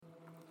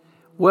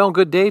Well,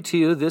 good day to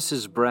you. This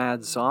is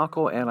Brad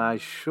Zockel, and I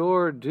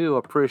sure do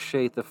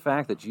appreciate the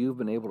fact that you've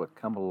been able to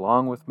come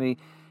along with me.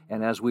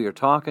 And as we are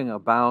talking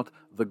about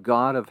the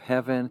God of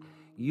heaven,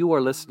 you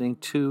are listening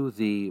to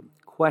the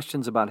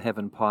Questions About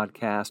Heaven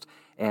podcast.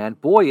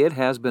 And boy, it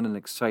has been an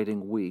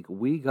exciting week.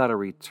 We got a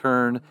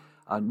return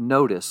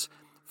notice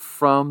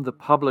from the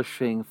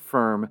publishing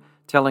firm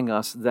telling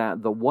us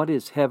that the What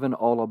is Heaven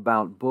All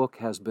About book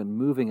has been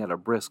moving at a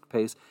brisk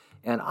pace.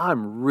 And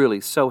I'm really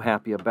so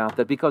happy about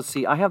that because,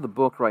 see, I have the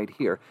book right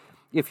here.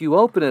 If you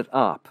open it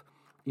up,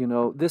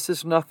 this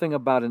is nothing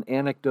about an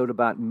anecdote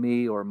about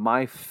me or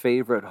my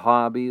favorite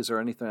hobbies or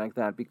anything like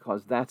that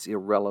because that's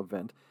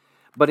irrelevant.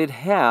 But it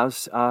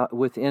has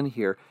within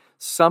here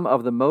some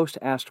of the most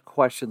asked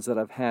questions that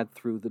I've had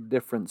through the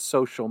different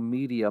social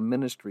media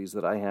ministries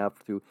that I have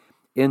through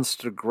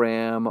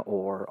Instagram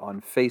or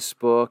on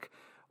Facebook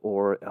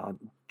or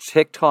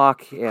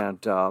TikTok and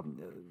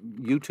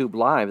YouTube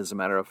Live, as a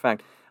matter of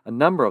fact. A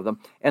number of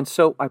them. And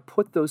so I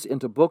put those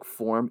into book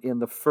form in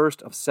the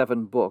first of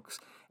 7 books.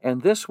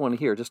 And this one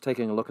here, just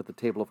taking a look at the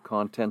table of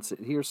contents,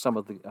 here's some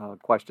of the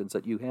questions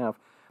that you have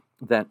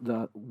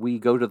that we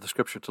go to the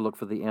Scripture to look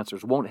for the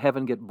answers. Won't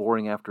heaven get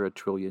boring after 1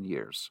 trillion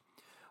years?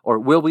 Or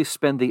will we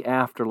spend the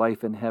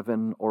afterlife in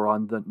heaven or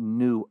on the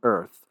new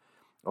earth?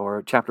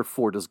 Or chapter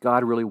 4, does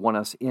God really want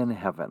us in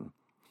heaven?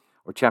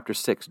 Or chapter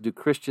 6, do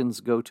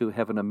Christians go to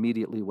heaven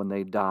immediately when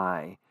they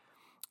die?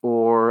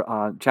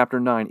 Or chapter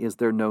 9, is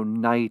there no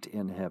night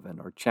in heaven?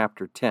 Or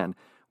chapter 10,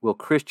 will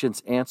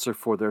Christians answer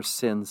for their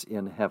sins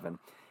in heaven?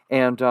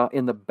 And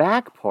in the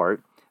back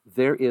part,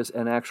 there is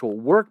an actual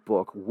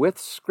workbook with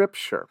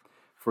Scripture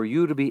for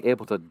you to be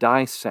able to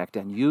dissect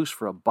and use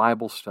for a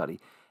Bible study.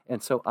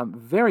 And so I'm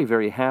very,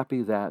 very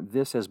happy that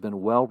this has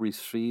been well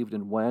received.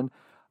 And when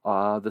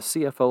the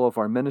CFO of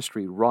our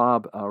ministry,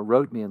 Rob,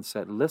 wrote me and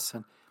said,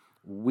 listen,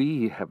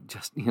 we have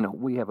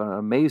we have an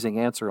amazing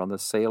answer on the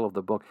sale of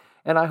the book,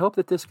 and I hope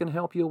that this can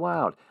help you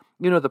out.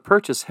 The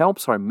purchase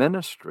helps our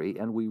ministry,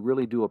 and we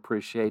really do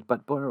appreciate,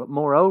 but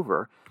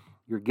moreover,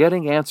 you're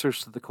getting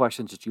answers to the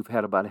questions that you've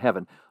had about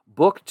heaven.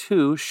 Book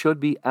 2 should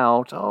be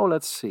out,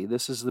 let's see,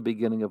 this is the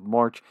beginning of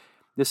March.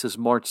 This is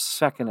March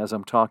 2nd as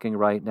I'm talking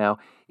right now.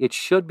 It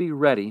should be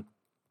ready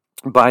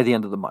by the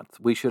end of the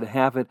month. We should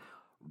have it,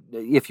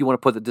 if you want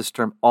to put this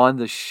term, on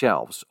the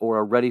shelves or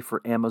are ready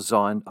for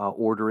Amazon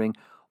ordering.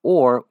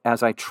 Or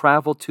as I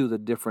travel to the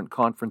different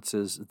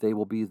conferences, they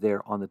will be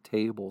there on the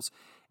tables.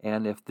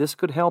 And if this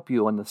could help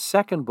you, in the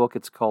second book,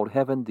 it's called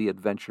Heaven, the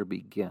Adventure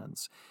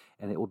Begins.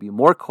 And it will be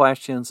more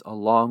questions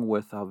along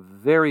with a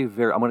very,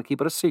 very, I'm going to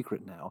keep it a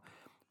secret now,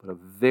 but a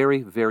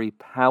very, very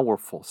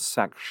powerful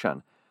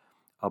section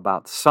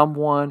about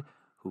someone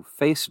who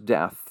faced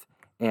death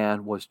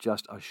and was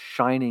just a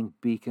shining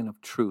beacon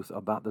of truth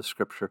about the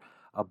Scripture,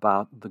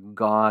 about the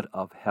God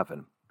of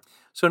heaven.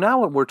 So now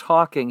when we're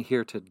talking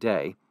here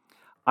today,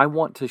 I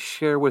want to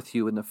share with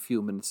you in a few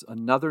minutes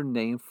another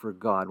name for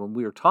God. When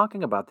we are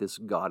talking about this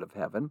God of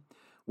heaven,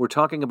 we're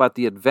talking about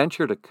the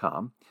adventure to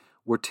come.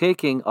 We're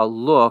taking a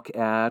look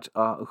at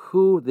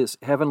who this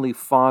heavenly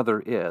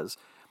Father is.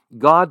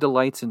 God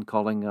delights in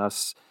calling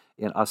us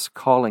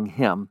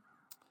Him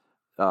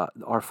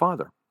our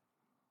Father.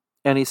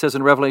 And He says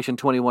in Revelation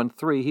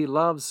 21:3, He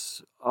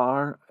loves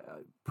our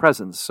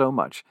presence so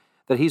much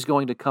that He's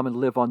going to come and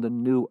live on the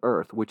new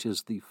earth, which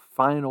is the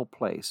final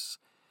place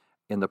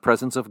in the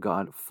presence of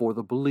God for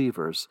the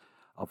believers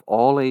of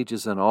all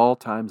ages and all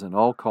times and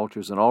all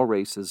cultures and all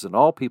races and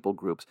all people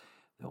groups.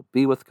 They'll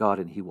be with God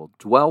and He will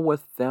dwell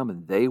with them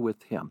and they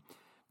with Him.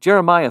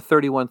 Jeremiah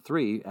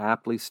 31:3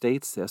 aptly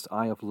states this,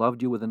 I have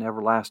loved you with an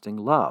everlasting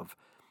love.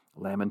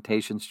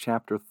 Lamentations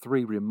chapter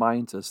 3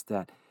 reminds us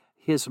that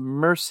His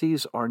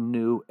mercies are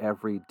new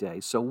every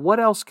day. So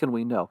what else can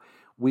we know?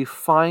 We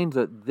find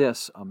that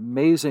this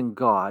amazing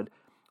God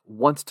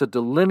wants to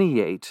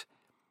delineate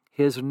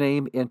His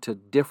name into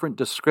different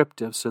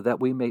descriptives so that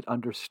we may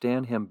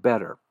understand Him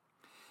better.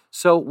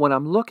 So when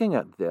I'm looking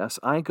at this,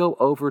 I go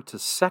over to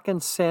 2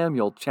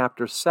 Samuel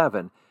chapter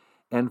 7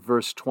 and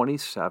verse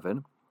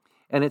 27,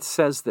 and it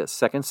says this,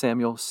 2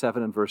 Samuel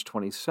 7 and verse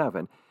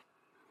 27.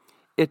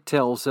 It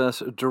tells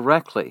us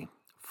directly,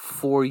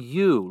 for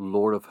you,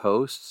 Lord of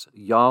hosts,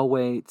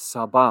 Yahweh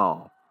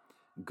Tsabaoth,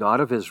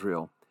 God of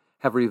Israel,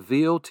 have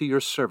revealed to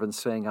your servant,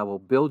 saying, I will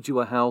build you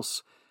a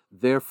house.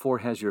 Therefore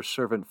has your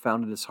servant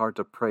found in his heart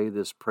to pray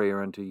this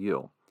prayer unto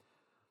you.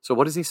 So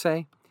what does he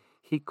say?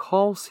 He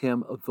calls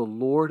Him the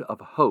Lord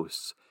of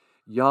hosts,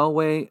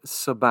 Yahweh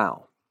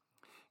Tsabaoth.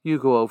 You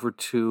go over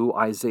to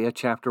Isaiah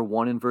chapter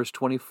 1 and verse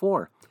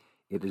 24.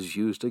 It is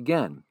used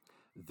again.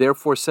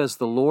 Therefore says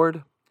the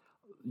Lord,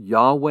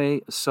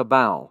 Yahweh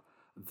Tsabaoth,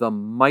 the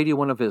mighty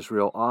one of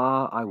Israel,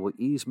 I will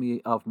ease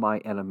me of my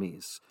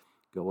enemies.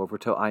 Go over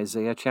to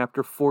Isaiah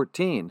chapter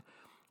 14.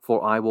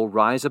 For I will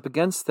rise up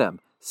against them,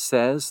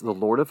 says the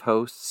Lord of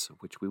hosts,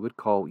 which we would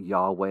call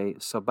Yahweh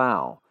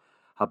Tsabaoth.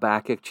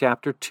 Habakkuk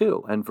chapter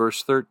 2 and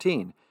verse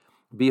 13.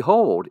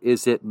 Behold,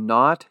 is it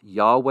not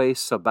Yahweh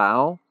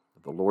Tsabaoth,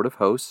 the Lord of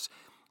hosts,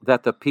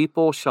 that the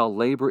people shall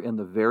labor in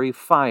the very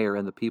fire,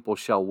 and the people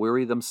shall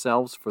weary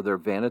themselves for their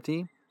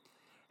vanity?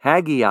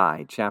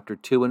 Haggai chapter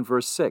 2 and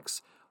verse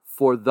 6,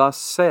 for thus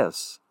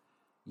says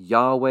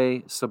Yahweh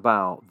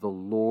Sabaoth, the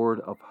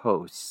Lord of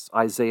hosts.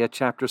 Isaiah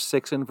chapter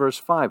 6 and verse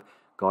 5,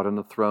 God on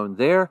the throne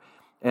there.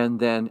 And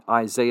then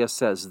Isaiah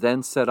says,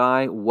 then said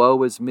I,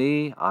 woe is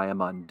me, I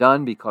am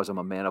undone, because I'm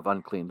a man of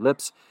unclean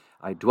lips.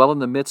 I dwell in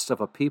the midst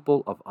of a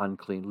people of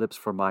unclean lips,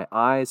 for my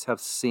eyes have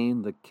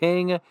seen the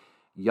King,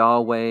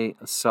 Yahweh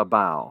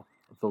Sabaoth,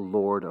 the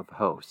Lord of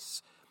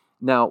hosts.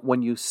 Now,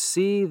 when you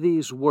see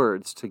these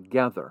words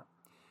together,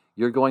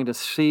 you're going to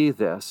see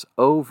this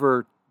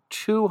over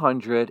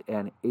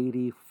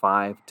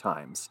 285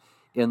 times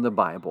in the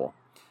Bible.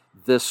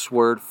 This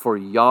word for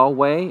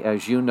Yahweh,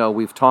 as you know,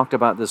 we've talked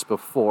about this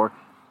before,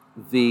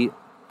 the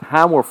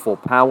powerful,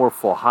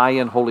 high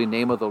and holy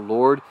name of the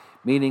Lord,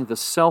 meaning the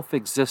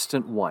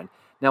self-existent one.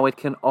 Now, it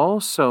can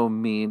also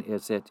mean,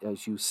 as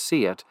you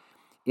see it,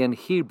 in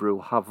Hebrew,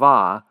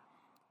 hava,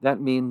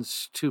 that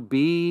means to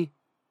be,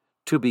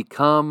 to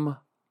become,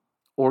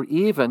 or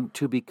even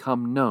to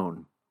become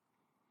known.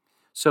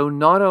 So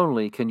not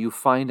only can you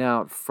find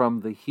out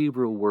from the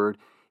Hebrew word,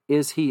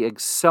 is he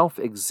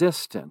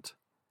self-existent,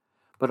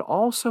 but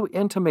also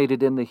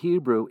intimated in the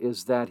Hebrew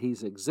is that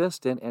he's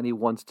existent and he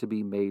wants to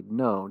be made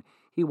known.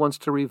 He wants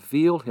to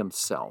reveal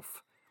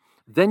himself.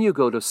 Then you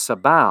go to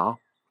Sabaoth.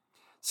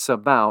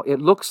 Sabaoth, it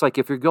looks like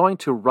if you're going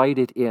to write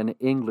it in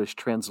English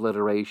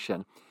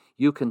transliteration,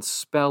 you can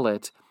spell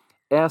it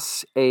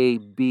Sabaoth.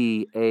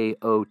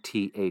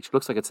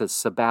 Looks like it says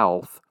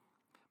Sabaoth,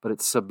 but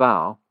it's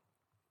Sabaoth.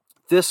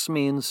 This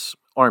means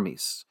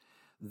armies.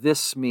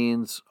 This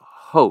means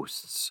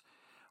hosts.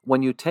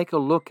 When you take a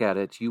look at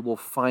it, you will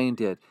find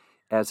it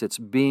as it's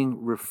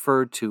being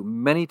referred to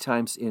many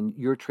times in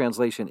your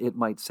translation. It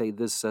might say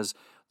this says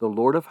the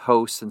Lord of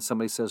hosts, and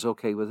somebody says,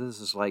 okay, well, this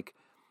is like,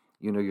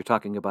 you're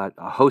talking about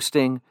a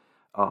hosting,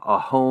 a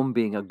home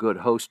being a good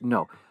host.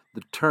 No,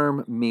 the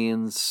term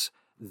means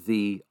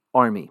the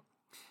army.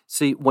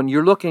 See, when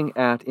you're looking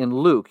at, in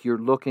Luke, you're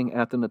looking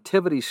at the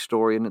nativity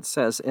story, and it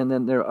says, and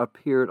then there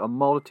appeared a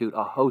multitude,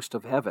 a host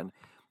of heaven.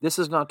 This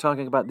is not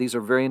talking about, these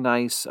are very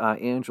nice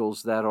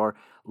angels that are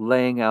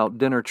laying out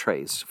dinner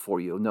trays for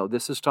you. No,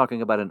 this is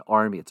talking about an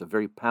army. It's a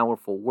very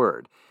powerful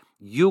word.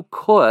 You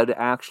could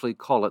actually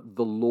call it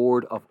the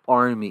Lord of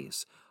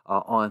armies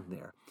on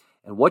there.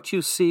 And what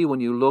you see when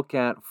you look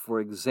at,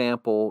 for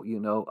example,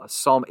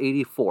 Psalm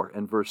 84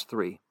 and verse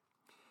 3,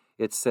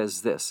 it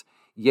says this,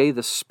 yea,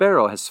 the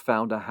sparrow has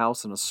found a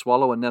house, and a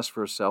swallow a nest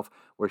for herself,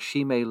 where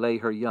she may lay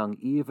her young.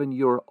 Even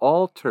your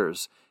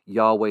altars,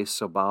 Yahweh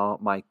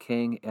Sabaoth, my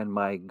King and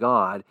my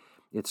God.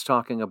 It's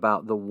talking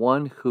about the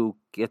one who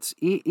gets,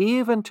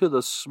 even to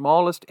the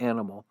smallest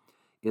animal,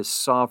 is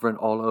sovereign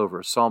all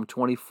over. Psalm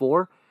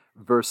 24,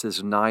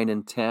 verses 9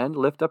 and 10,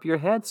 lift up your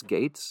heads,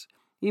 gates,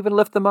 even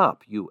lift them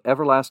up, you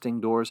everlasting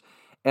doors,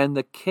 and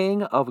the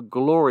King of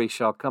glory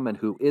shall come in.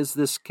 Who is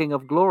this King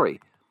of glory?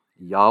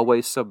 Yahweh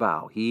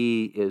Sabaoth,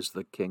 he is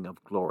the King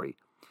of glory.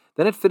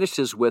 Then it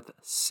finishes with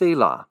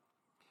Selah,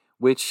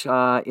 which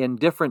in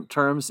different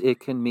terms it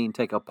can mean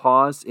take a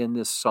pause in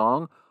this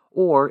song,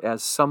 or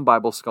as some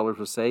Bible scholars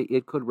will say,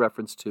 it could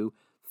reference to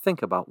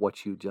think about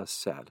what you just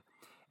said.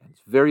 And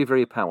it's very,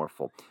 very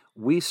powerful.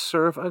 We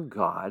serve a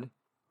God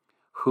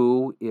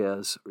who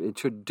is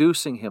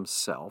introducing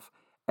himself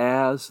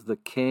as the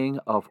King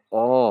of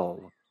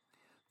all.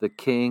 The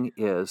King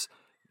is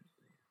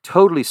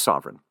totally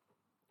sovereign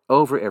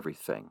over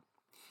everything.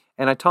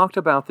 And I talked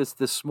about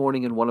this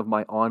morning in one of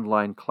my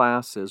online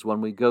classes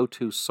when we go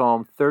to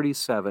Psalm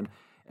 37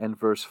 and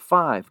verse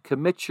 5.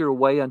 Commit your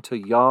way unto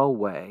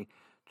Yahweh,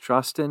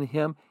 trust in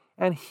him,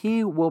 and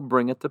he will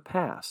bring it to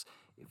pass.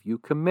 If you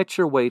commit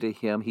your way to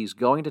him, he's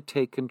going to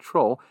take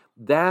control.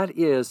 That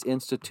is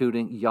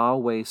instituting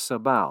Yahweh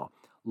Sabaoth.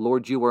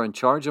 Lord, you are in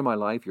charge of my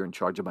life. You're in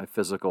charge of my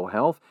physical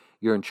health.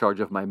 You're in charge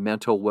of my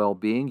mental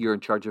well-being. You're in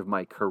charge of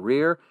my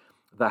career,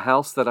 the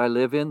house that I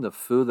live in, the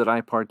food that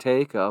I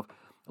partake of.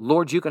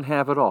 Lord, you can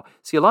have it all.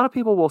 See, a lot of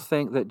people will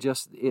think that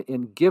just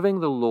in giving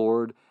the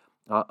Lord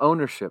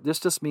ownership, this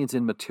just means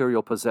in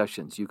material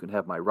possessions. You can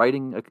have my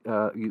writing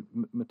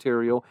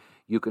material,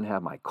 you can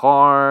have my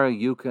car,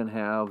 you can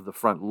have the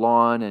front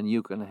lawn, and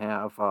you can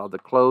have the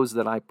clothes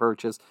that I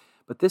purchase.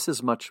 But this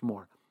is much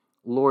more.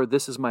 Lord,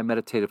 this is my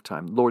meditative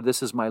time. Lord,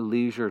 this is my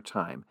leisure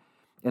time.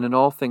 And in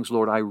all things,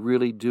 Lord, I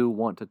really do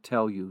want to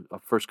tell you,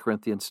 1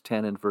 Corinthians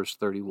 10 and verse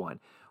 31,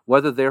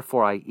 whether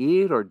therefore I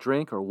eat or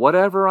drink or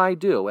whatever I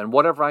do, and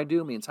whatever I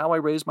do means how I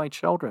raise my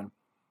children,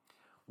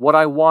 what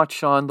I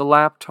watch on the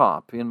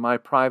laptop in my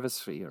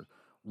privacy, or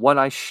what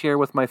I share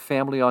with my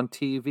family on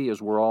TV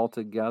as we're all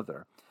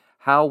together,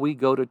 how we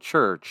go to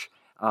church,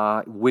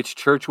 which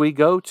church we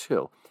go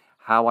to,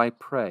 how I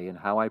pray and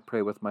how I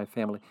pray with my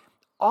family.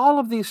 All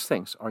of these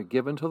things are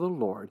given to the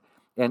Lord,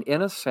 and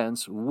in a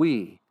sense,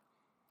 we,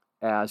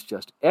 as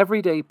just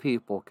everyday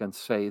people, can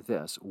say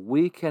this.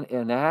 We can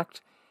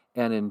enact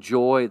and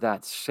enjoy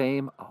that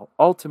same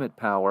ultimate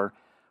power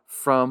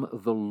from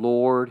the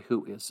Lord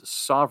who is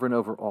sovereign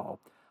over all.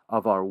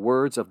 of our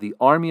words, of the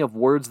army of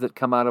words that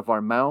come out of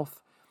our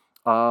mouth,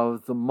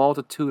 of the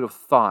multitude of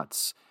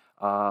thoughts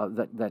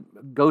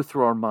that go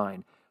through our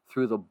mind,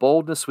 through the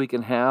boldness we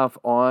can have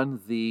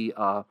on the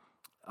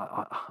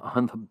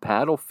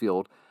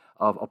battlefield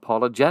of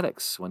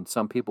apologetics, when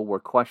some people were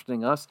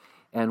questioning us,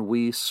 and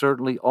we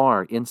certainly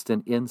are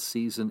instant in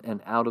season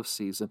and out of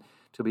season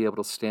to be able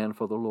to stand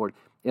for the Lord.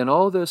 In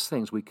all those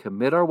things, we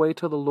commit our way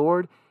to the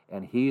Lord,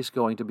 and He's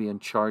going to be in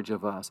charge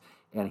of us,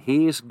 and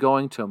He's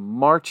going to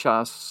march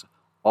us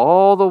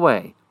all the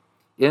way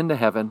into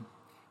heaven.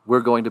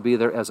 We're going to be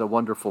there as a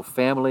wonderful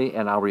family,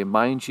 and I'll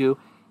remind you,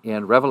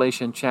 in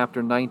Revelation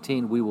chapter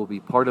 19, we will be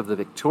part of the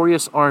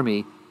victorious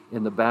army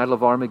in the Battle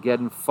of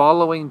Armageddon,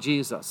 following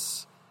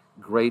Jesus'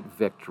 great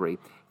victory.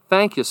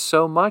 Thank you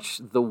so much.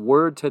 The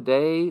word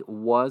today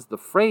was, the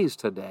phrase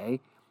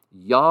today,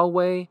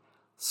 Yahweh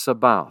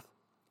Sabaoth.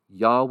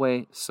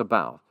 Yahweh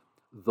Sabaoth,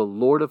 the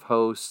Lord of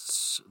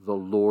hosts, the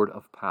Lord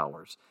of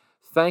powers.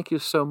 Thank you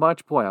so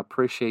much. Boy, I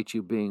appreciate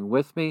you being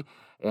with me.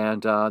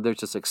 And there's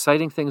just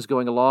exciting things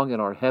going along in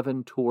our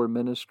Heaven Tour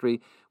ministry,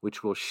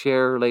 which we'll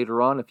share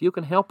later on. If you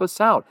can help us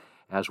out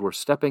as we're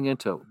stepping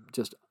into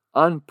just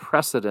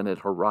unprecedented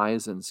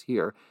horizons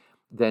here,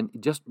 then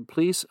just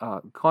please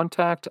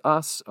contact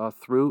us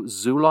through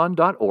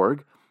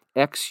Xulon.org,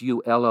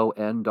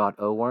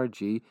 Xulon.org.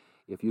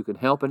 If you can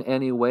help in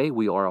any way,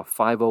 we are a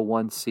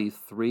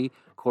 501c3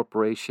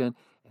 corporation,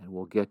 and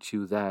we'll get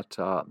you that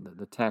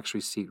the tax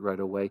receipt right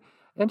away.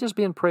 And just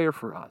be in prayer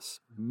for us.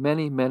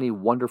 Many, many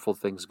wonderful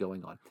things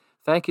going on.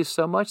 Thank you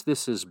so much.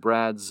 This is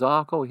Brad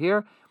Zocco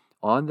here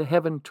on the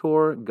Heaven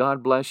Tour.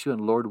 God bless you, and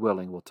Lord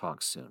willing, we'll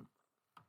talk soon.